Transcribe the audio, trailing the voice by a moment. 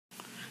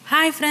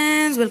Hi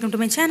friends, welcome to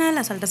my channel.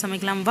 அசால்ட்டா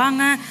சமைக்கலாம்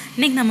வாங்க.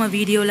 இன்னைக்கு நம்ம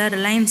வீடியோல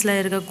ரிலையன்ஸ்ல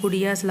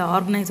இருக்கக்கூடிய சில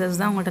ஆர்கனைசர்ஸ்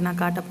தான் உங்கள்ட்ட நான்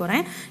காட்ட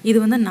போறேன். இது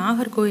வந்து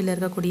நாகர்கோயில்ல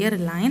இருக்கக்கூடிய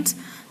ரிலையன்ஸ்.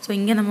 ஸோ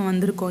இங்கே நம்ம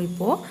வந்திருக்கோம்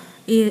இப்போது.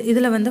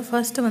 இதில் வந்து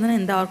ஃபர்ஸ்ட்டு வந்து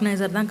நான் இந்த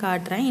ஆர்கனைசர் தான்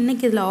காட்டுறேன்.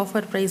 இன்றைக்கி இதில்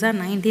ஆஃபர் ப்ரைஸாக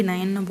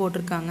 99ன்னு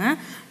போட்டிருக்காங்க.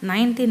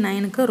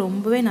 99க்கு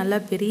ரொம்பவே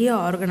நல்ல பெரிய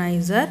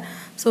ஆர்கனைசர்.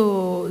 ஸோ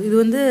இது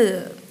வந்து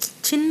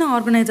சின்ன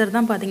ஆர்கனைசர்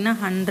தான் பார்த்திங்கன்னா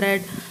 100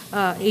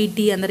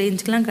 80 அந்த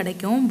ரேஞ்சுக்கெலாம்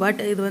கிடைக்கும். பட்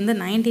இது வந்து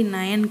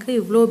 99க்கு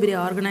இவ்வளோ பெரிய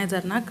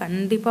ஆர்கனைசர்னால்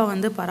கண்டிப்பாக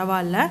வந்து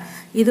பரவாயில்ல.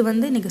 இது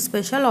வந்து இன்றைக்கி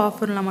ஸ்பெஷல்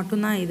ஆஃபரில்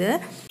மட்டும்தான் இது.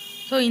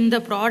 ஸோ இந்த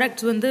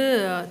ப்ராடக்ட்ஸ் வந்து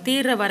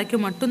தீர்ற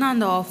வரைக்கும் மட்டும்தான்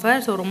அந்த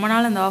ஆஃபர். ஸோ ரொம்ப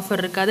நாள் அந்த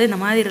ஆஃபர் இருக்காது. இந்த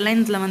மாதிரி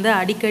ரிலையன்ஸில் வந்து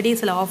அடிக்கடி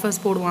சில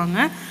ஆஃபர்ஸ் போடுவாங்க.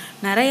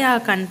 நிறையா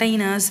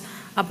கண்டெய்னர்ஸ்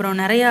அப்புறம்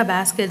நிறையா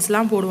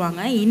பேஸ்கெட்ஸ்லாம்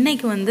போடுவாங்க.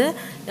 இன்றைக்கி வந்து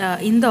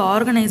இந்த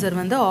ஆர்கனைசர்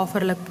வந்து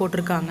ஆஃபரில்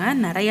போட்டிருக்காங்க.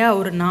 நிறையா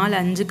ஒரு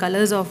 4-5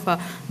 கலர்ஸ் ஆஃப்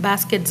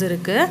பேஸ்கெட்ஸ்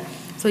இருக்குது.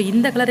 ஸோ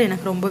இந்த கலர்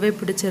எனக்கு ரொம்பவே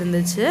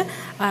பிடிச்சிருந்துச்சு.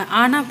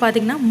 ஆனால்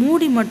பார்த்திங்கன்னா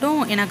மூடி மட்டும்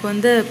எனக்கு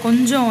வந்து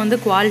கொஞ்சம் வந்து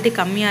குவாலிட்டி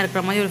கம்மியாக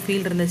இருக்கிற மாதிரி ஒரு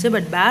ஃபீல் இருந்துச்சு.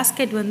 பட்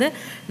பேஸ்கெட் வந்து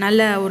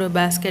நல்ல ஒரு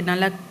பேஸ்கெட்,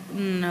 நல்ல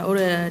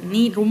ஒரு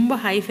ரொம்ப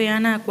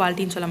ஹைஃபையான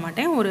குவாலிட்டின்னு சொல்ல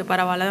மாட்டேன், ஒரு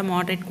பரவாயில்ல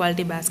மாடரேட்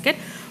குவாலிட்டி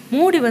பேஸ்கெட்.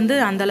 மூடி வந்து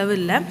அந்தளவு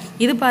இல்லை.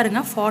 இது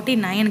பாருங்கள்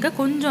 49க்கு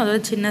கொஞ்சம் அதோட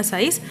சின்ன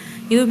சைஸ்.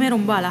 இதுவுமே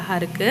ரொம்ப அழகாக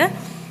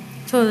இருக்குது.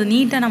 ஸோ அது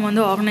நீட்டாக நம்ம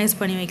வந்து ஆர்கனைஸ்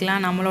பண்ணி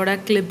வைக்கலாம். நம்மளோட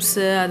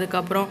கிளிப்ஸு,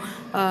 அதுக்கப்புறம்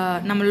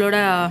நம்மளோட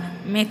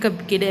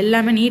மேக்கப் கிட்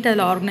எல்லாமே நீட்டாக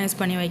அதில் ஆர்கனைஸ்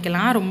பண்ணி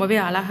வைக்கலாம். ரொம்பவே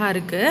அழகாக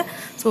இருக்குது.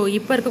 ஸோ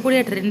இப்போ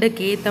இருக்கக்கூடிய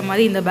ட்ரெண்டுக்கு ஏற்ற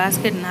மாதிரி இந்த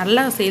பேஸ்கெட்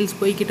நல்லா சேல்ஸ்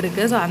போய்கிட்டு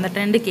இருக்குது. ஸோ அந்த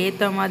ட்ரெண்டுக்கு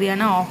ஏற்ற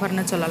மாதிரியான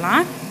ஆஃபர்னு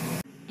சொல்லலாம்.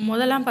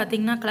 முதலாம்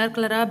பார்த்திங்கன்னா கலர்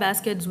கலராக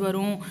பேஸ்கெட்ஸ்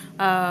வரும்,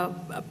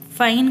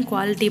 ஃபைன்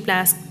குவாலிட்டி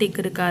பிளாஸ்டிக்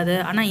இருக்காது.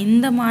 ஆனால்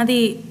இந்த மாதிரி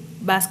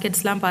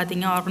பேஸ்கெட்ஸ்லாம்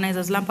பார்த்திங்க,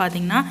 ஆர்கனைசர்ஸ்லாம்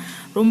பார்த்திங்கன்னா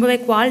ரொம்பவே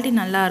குவாலிட்டி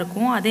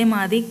நல்லாயிருக்கும். அதே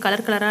மாதிரி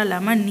கலர் கலராக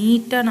இல்லாமல்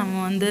நீட்டாக நம்ம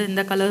வந்து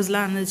இந்த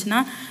கலர்ஸ்லாம் இருந்துச்சுன்னா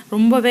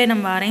ரொம்பவே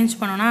நம்ம அரேஞ்ச்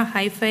பண்ணோன்னா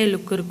ஹைஃபை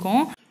லுக்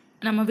இருக்கும்.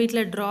 நம்ம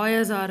வீட்டில்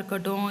ட்ராயர்ஸாக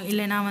இருக்கட்டும்,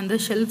 இல்லைனா வந்து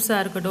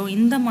ஷெல்ஃப்ஸாக இருக்கட்டும்,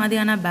 இந்த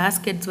மாதிரியான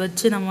பேஸ்கெட்ஸ்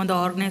வச்சு நம்ம வந்து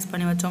ஆர்கனைஸ்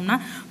பண்ணி வச்சோம்னா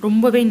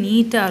ரொம்பவே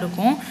நீட்டாக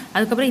இருக்கும்.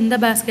 அதுக்கப்புறம் இந்த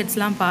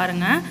பேஸ்கெட்ஸ்லாம்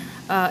பாருங்கள்.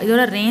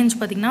 இதோட ரேஞ்ச்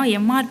பார்த்திங்கன்னா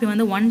எம்ஆர்பி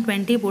வந்து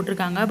 120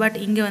 போட்டிருக்காங்க. பட்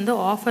இங்கே வந்து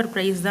ஆஃபர்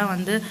ப்ரைஸ் தான்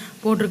வந்து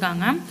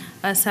போட்டிருக்காங்க.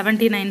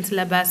 79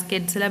 சில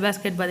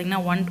பேஸ்கெட் பார்த்திங்கன்னா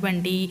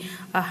 120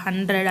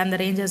 100 அந்த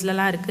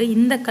ரேஞ்சஸ்லலாம் இருக்குது.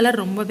 இந்த கலர்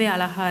ரொம்பவே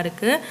அழகாக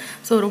இருக்குது.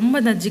 ஸோ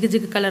ரொம்ப இந்த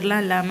ஜிகு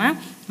கலர்லாம் இல்லாமல்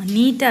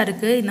நீட்டாக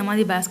இருக்குது. இந்த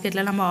மாதிரி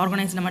பேஸ்கெட்டில் நம்ம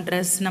ஆர்கனைஸ், நம்ம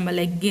ட்ரெஸ், நம்ம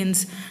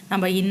லெக்கின்ஸ்,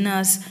 நம்ம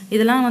இன்னர்ஸ்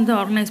இதெல்லாம் வந்து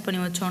ஆர்கனைஸ்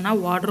பண்ணி வச்சோன்னா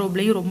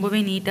வார்ட்ரோப்லேயும்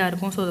ரொம்பவே நீட்டாக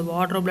இருக்கும். ஸோ அது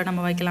வார்ட்ரோப்பில்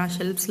நம்ம வைக்கலாம்,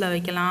 ஷெல்ஃப்ஸில்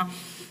வைக்கலாம்,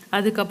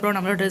 அதுக்கப்புறம்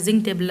நம்மளோட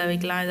ட்ரெஸ்ஸிங் டேபிளில்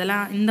வைக்கலாம்.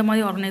 இதெல்லாம் இந்த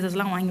மாதிரி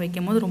ஆர்கனைசர்ஸ்லாம் வாங்கி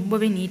வைக்கும் போது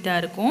ரொம்பவே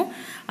நீட்டாக இருக்கும்.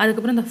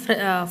 அதுக்கப்புறம் இந்த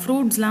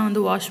ஃப்ரூட்ஸ்லாம்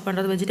வந்து வாஷ்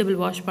பண்ணுறது, வெஜிடபிள்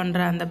வாஷ்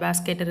பண்ணுற அந்த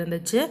பேஸ்கெட்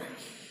இருந்துச்சு.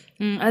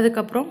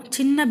 அதுக்கப்புறம்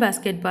சின்ன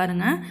பேஸ்கெட்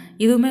பாருங்கள்,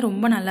 இதுவுமே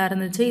ரொம்ப நல்லா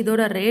இருந்துச்சு.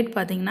 இதோட ரேட்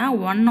பார்த்திங்கன்னா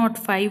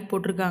 105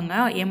 போட்டிருக்காங்க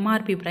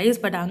எம்ஆர்பி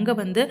ப்ரைஸ். பட் அங்கே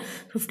வந்து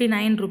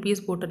 59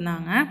 ருபீஸ்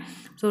போட்டிருந்தாங்க.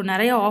 ஸோ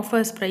நிறையா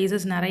ஆஃபர்ஸ்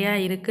ப்ரைஸஸ் நிறையா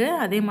இருக்குது.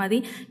 அதே மாதிரி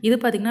இது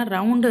பார்த்திங்கன்னா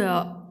ரவுண்டு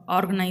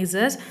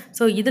ஆர்கனைசர்ஸ்.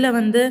 ஸோ இதில்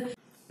வந்து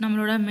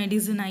நம்மளோட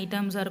மெடிசன்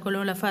ஐட்டம்ஸாக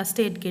இருக்கட்டும், இல்லை ஃபஸ்ட்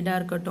எய்ட் கிட்டாக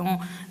இருக்கட்டும்,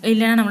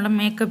 இல்லைனா நம்மளோட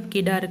மேக்கப்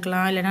கிட்டாக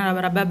இருக்கலாம், இல்லைனா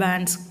rubber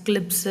pants,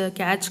 clips,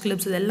 catch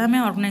clips இது எல்லாமே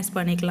ஆர்கனைஸ்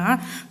பண்ணிக்கலாம்.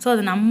 ஸோ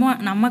அது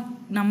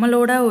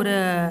நம்மளோட ஒரு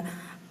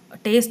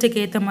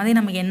டேஸ்ட்டுக்கு ஏற்ற மாதிரி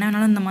நமக்கு என்ன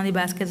வேணாலும் இந்த மாதிரி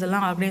பேஸ்கெட்ஸ்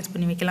எல்லாம் ஆர்கனைஸ்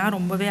பண்ணி வைக்கலாம்.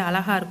 ரொம்பவே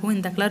அழகாக இருக்கும்.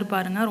 இந்த கலர்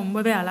பாருங்கள்,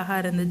 ரொம்பவே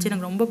அழகாக இருந்துச்சு.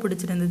 எனக்கு ரொம்ப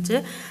பிடிச்சிருந்துச்சு.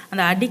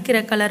 அந்த அடிக்கிற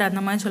கலர்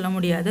அந்த மாதிரி சொல்ல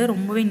முடியாது,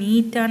 ரொம்பவே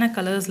நீட்டான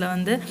கலர்ஸில்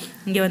வந்து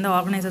இங்கே வந்து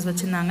ஆர்கனைசர்ஸ்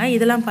வச்சுருந்தாங்க.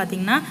 இதெல்லாம்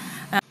பார்த்திங்கன்னா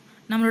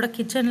நம்மளோட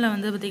கிச்சனில்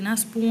வந்து பார்த்திங்கன்னா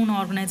ஸ்பூன்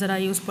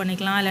ஆர்கனைசராக யூஸ்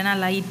பண்ணிக்கலாம், இல்லைனா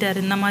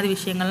லைட்டர் இந்த மாதிரி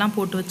விஷயங்கள்லாம்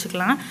போட்டு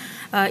வச்சுக்கலாம்.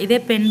 இதே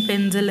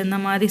பென்சில் இந்த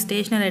மாதிரி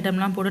ஸ்டேஷ்னரி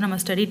ஐட்டம்லாம் போட்டு நம்ம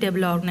ஸ்டடி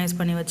டேபிள் ஆர்கனைஸ்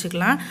பண்ணி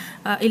வச்சுக்கலாம்.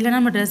 இல்லைனா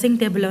நம்ம ட்ரெஸ்ஸிங்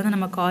டேபிளில் வந்து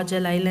நம்ம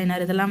காஜல்,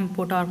 ஐலைனர் இதெல்லாம்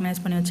போட்டு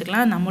ஆர்கனைஸ் பண்ணி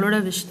வச்சுக்கலாம். நம்மளோட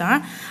விஷ்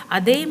தான்.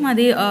 அதே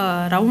மாதிரி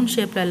ரவுண்ட்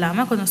ஷேப்பில்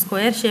இல்லாமல் கொஞ்சம்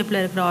ஸ்கொயர் ஷேப்பில்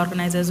இருக்கிற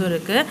ஆர்கனைசர்ஸும்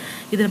இருக்குது.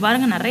 இதில்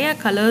பாருங்கள் நிறையா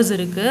கலர்ஸ்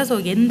இருக்குது. ஸோ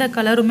எந்த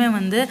கலருமே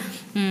வந்து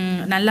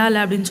நல்லா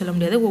இல்லை அப்படின்னு சொல்ல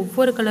முடியாது.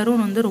 ஒவ்வொரு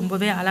கலரும் வந்து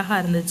ரொம்பவே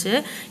அழகாக இருந்துச்சு.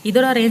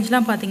 இதோட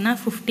ரேஞ்செலாம் பார்த்திங்கன்னா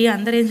 50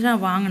 அந்த ரேஞ்சில்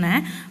நான்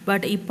வாங்கினேன்.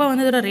 பட் இப்போ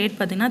வந்து இதோட ரேட்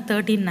பார்த்திங்கன்னா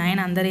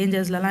 39 அந்த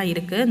ரேஞ்சஸ்லலாம்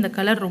இருக்குது. இந்த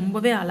கலர் ரொம்பவே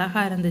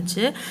அழகாக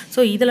இருந்துச்சு. ஸோ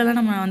இதிலலாம்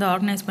நம்ம வந்து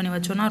ஆர்கனைஸ் பண்ணி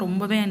வச்சோன்னா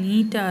ரொம்பவே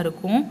நீட்டாக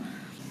இருக்கும்.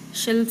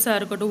 ஷெல்ஃப்ஸாக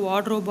இருக்கட்டும்,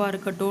 வார்ட்ரோபாக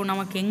இருக்கட்டும்,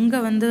 நமக்கு எங்கே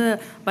வந்து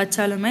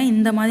வச்சாலுமே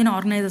இந்த மாதிரி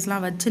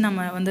ஆர்கனைசர்ஸ்லாம் வச்சு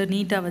நம்ம வந்து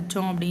நீட்டாக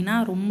வச்சோம் அப்படின்னா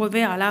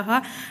ரொம்பவே அழகாக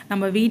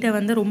நம்ம வீட்டை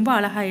வந்து ரொம்ப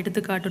அழகாக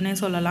எடுத்துக்காட்டுன்னே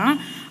சொல்லலாம்.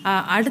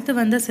 அடுத்து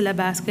வந்து சில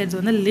பேஸ்கெட்ஸ்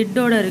வந்து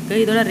லிட்டோடு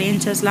இருக்குது. இதோட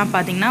ரேஞ்சஸ்லாம்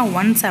பார்த்திங்கன்னா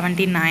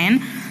 179.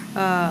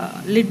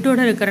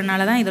 லிட்டோடு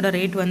இருக்கிறனால தான் இதோட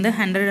ரேட் வந்து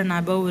 100 and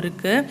above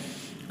இருக்குது.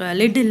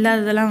 லிட்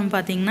இல்லாததெல்லாம்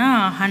பார்த்திங்கன்னா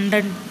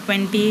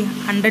 120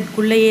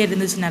 100க்குள்ளேயே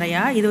இருந்துச்சு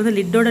நிறையா. இது வந்து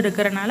லிட்டோடு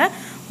இருக்கிறனால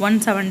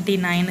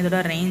 179 இதோட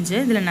ரேஞ்சு.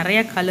 இதில்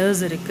நிறையா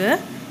கலர்ஸ் இருக்குது.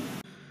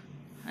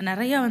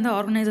 நிறையா வந்து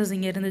ஆர்கனைசர்ஸ்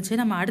இங்கே இருந்துச்சு.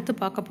 நம்ம அடுத்து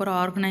பார்க்க போகிற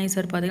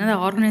ஆர்கனைசர் பார்த்திங்கன்னா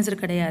அது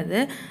ஆர்கனைசர் கிடையாது.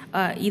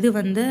 இது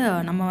வந்து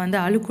நம்ம வந்து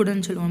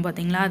அழுக்குடுன்னு சொல்லுவோம்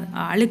பார்த்திங்களா,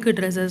 அழுக்கு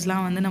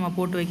ட்ரெஸ்ஸஸ்லாம் வந்து நம்ம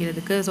போட்டு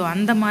வைக்கிறதுக்கு. ஸோ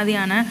அந்த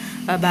மாதிரியான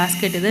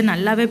பேஸ்கெட் இது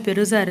நல்லாவே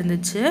பெருசாக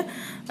இருந்துச்சு.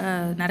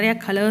 நிறையா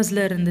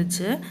கலர்ஸில்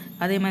இருந்துச்சு.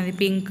 அதே மாதிரி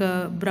பிங்க்கு,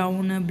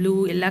 ப்ரௌனு, ப்ளூ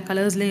எல்லா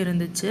கலர்ஸ்லேயும்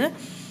இருந்துச்சு.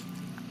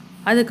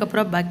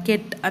 அதுக்கப்புறம்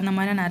பக்கெட் அந்த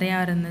மாதிரி நிறையா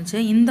இருந்துச்சு.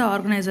 இந்த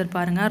ஆர்கனைசர்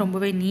பாருங்கள்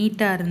ரொம்பவே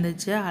நீட்டாக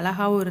இருந்துச்சு,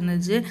 அழகாகவும்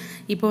இருந்துச்சு.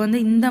 இப்போ வந்து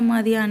இந்த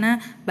மாதிரியான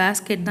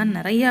பேஸ்கெட் தான்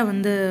நிறையா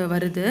வந்து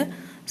வருது.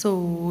 ஸோ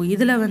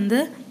இதில் வந்து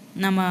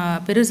நம்ம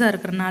பெருசாக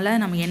இருக்கிறனால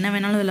நம்ம என்ன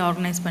வேணாலும் இதில்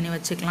ஆர்கனைஸ் பண்ணி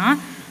வச்சுக்கலாம்.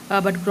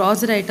 பட்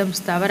க்ராசரி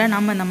ஐட்டம்ஸ் தவிர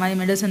நம்ம இந்த மாதிரி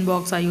மெடிசன்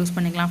பாக்ஸாக யூஸ்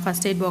பண்ணிக்கலாம்,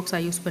 ஃபஸ்ட் எய்ட்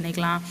பாக்ஸாக யூஸ்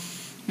பண்ணிக்கலாம்.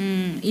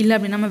 இல்லை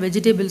அப்படின்னா நம்ம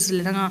வெஜிடபிள்ஸ்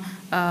இல்லைன்னா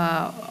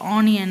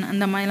ஆனியன்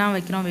அந்த மாதிரிலாம்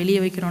வைக்கிறோம், வெளியே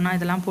வைக்கிறோன்னா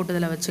இதெல்லாம் போட்டு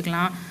இதில்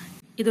வச்சுக்கலாம்.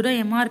 இதோட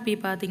எம்ஆர்பி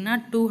பார்த்திங்கன்னா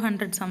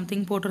 200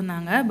 சம்திங்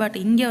போட்டிருந்தாங்க. பட்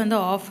இங்கே வந்து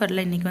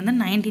ஆஃபரில் இன்றைக்கி வந்து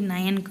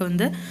 99க்கு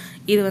வந்து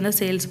இது வந்து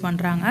சேல்ஸ்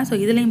பண்ணுறாங்க. ஸோ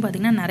இதுலேயும்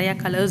பார்த்திங்கன்னா நிறையா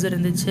கலர்ஸ்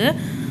இருந்துச்சு.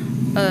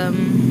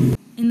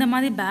 இந்த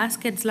மாதிரி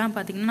பேஸ்கெட்ஸ்லாம்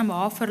பார்த்திங்கன்னா நம்ம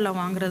ஆஃபரில்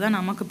வாங்குறது தான்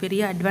நமக்கு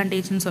பெரிய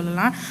அட்வான்டேஜ்னு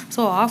சொல்லலாம்.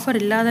 ஸோ ஆஃபர்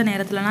இல்லாத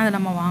நேரத்துலலாம் அதை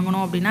நம்ம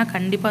வாங்கினோம் அப்படின்னா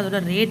கண்டிப்பாக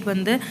அதோட ரேட்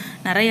வந்து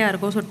நிறையா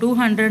இருக்கும். ஸோ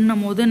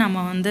 200ன்னும் போது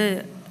நம்ம வந்து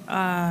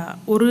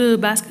ஒரு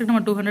பேஸ்கெட்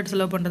நம்ம 200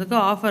 செலவு பண்ணுறதுக்கு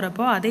ஆஃபர்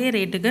அப்போ அதே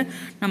ரேட்டுக்கு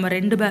நம்ம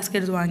 2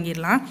 பேஸ்கெட்ஸ்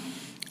வாங்கிடலாம்.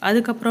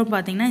 அதுக்கப்புறம்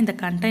பார்த்திங்கன்னா இந்த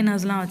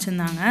கண்டெய்னர்ஸ்லாம்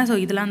வச்சுருந்தாங்க. ஸோ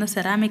இதெல்லாம் வந்து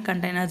செராமிக்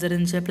கண்டெய்னர்ஸ்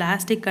இருந்துச்சு,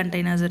 பிளாஸ்டிக்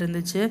கண்டெய்னர்ஸ்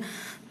இருந்துச்சு.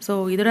 ஸோ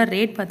இதோட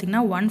ரேட்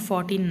பார்த்திங்கன்னா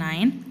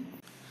 149.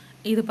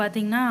 இது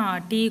பார்த்திங்கன்னா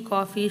டீ,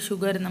 காஃபி,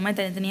 சுகர் இந்த மாதிரி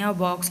தனித்தனியாக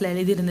பாக்ஸில்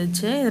எழுதி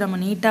இருந்துச்சு. இது நம்ம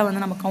நீட்டாக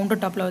வந்து நம்ம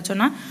கவுண்டர் டாப்பில்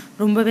வச்சோன்னா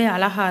ரொம்பவே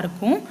அழகாக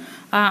இருக்கும்.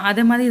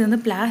 அதே மாதிரி இது வந்து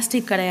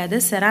பிளாஸ்டிக் கிடையாது,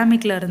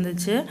 செராமிக்கில்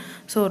இருந்துச்சு.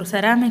 ஸோ ஒரு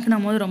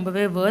செராமிக்னும் போது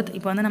ரொம்பவே வர்த்.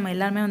 இப்போ வந்து நம்ம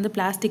எல்லாருமே வந்து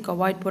பிளாஸ்டிக்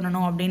அவாய்ட்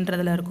பண்ணணும்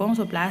அப்படின்றதுல இருக்கோம்.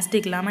 ஸோ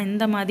பிளாஸ்டிக் இல்லாமல்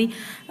இந்த மாதிரி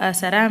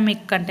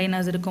செராமிக்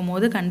கண்டெய்னர்ஸ் இருக்கும்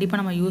போது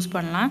கண்டிப்பாக நம்ம யூஸ்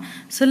பண்ணலாம்.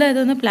 சில இது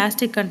வந்து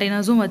பிளாஸ்டிக்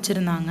கண்டெய்னர்ஸும்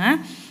வச்சுருந்தாங்க.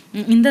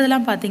 இந்த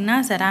இதெல்லாம் பார்த்திங்கன்னா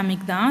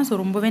செராமிக் தான். ஸோ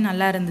ரொம்பவே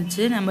நல்லா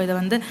இருந்துச்சு. நம்ம இதை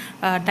வந்து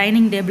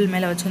டைனிங் டேபிள்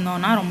மேலே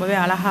வச்சுருந்தோன்னா ரொம்பவே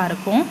அழகாக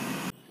இருக்கும்.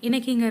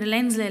 இன்றைக்கி இங்கே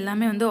ரிலையன்ஸில்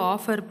எல்லாமே வந்து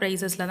ஆஃபர்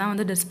ப்ரைஸஸில் தான்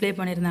வந்து டிஸ்பிளே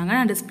பண்ணியிருந்தாங்க.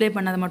 நான் டிஸ்பிளே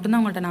பண்ணதை மட்டும்தான்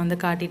உங்கள்கிட்ட நான் வந்து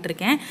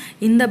காட்டிகிட்ருக்கேன்.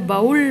 இந்த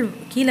பவுல்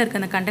கீழே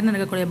இருக்க அந்த கண்டெய்னர்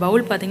இருக்கக்கூடிய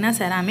பவுல் பார்த்திங்கன்னா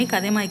செராமிக்.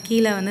 அதே மாதிரி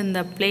கீழே வந்து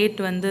இந்த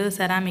பிளேட் வந்து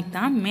செராமிக்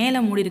தான்.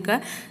 மேலே மூடி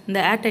இருக்க இந்த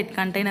ஏர்டைட்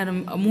கண்டெய்னர்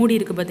மூடி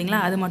இருக்குது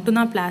பார்த்திங்களா, அது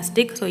மட்டும்தான்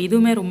பிளாஸ்டிக். ஸோ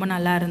இதுவுமே ரொம்ப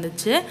நல்லா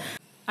இருந்துச்சு.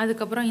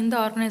 அதுக்கப்புறம் இந்த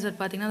ஆர்கனைசர்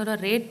பார்த்திங்கன்னா அதோட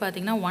ரேட்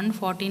பார்த்திங்கன்னா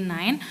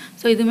 149.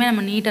 ஸோ இதுவுமே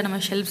நம்ம நீட்டாக நம்ம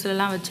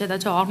ஷெல்ஃப்ஸ்லாம் வச்சு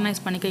ஏதாச்சும்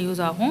ஆர்கனைஸ் பண்ணிக்க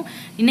யூஸ் ஆகும்.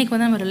 இன்றைக்கி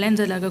வந்து நம்ம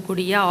ரிலையன்ஸில்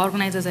இருக்கக்கூடிய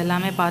ஆர்கனைசர்ஸ்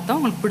எல்லாமே பார்த்தோம்.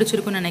 உங்களுக்கு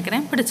பிடிச்சிருக்குன்னு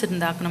நினைக்கிறேன்.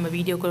 பிடிச்சிருந்தாக்கு நம்ம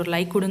வீடியோக்கு ஒரு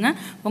லைக் கொடுங்க,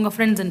 உங்கள்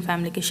ஃப்ரெண்ட்ஸ் அண்ட்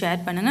ஃபேமிலிக்கு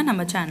ஷேர் பண்ணுங்கள்,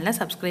 நம்ம சேனலை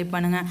சப்ஸ்கிரைப்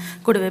பண்ணுங்கள்,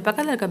 கூடவே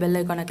பக்கத்தில் இருக்க பெல்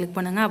ஐக்கானை கிளிக்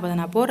பண்ணுங்கள். அப்போ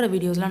தான் நான் போடுற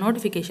வீடியோஸ்லாம்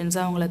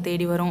நோட்டிஃபிகேஷன்ஸாக உங்களை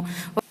தேடி வரும்.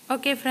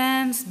 ஓகே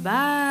ஃப்ரெண்ட்ஸ்,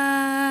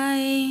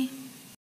 பாய்.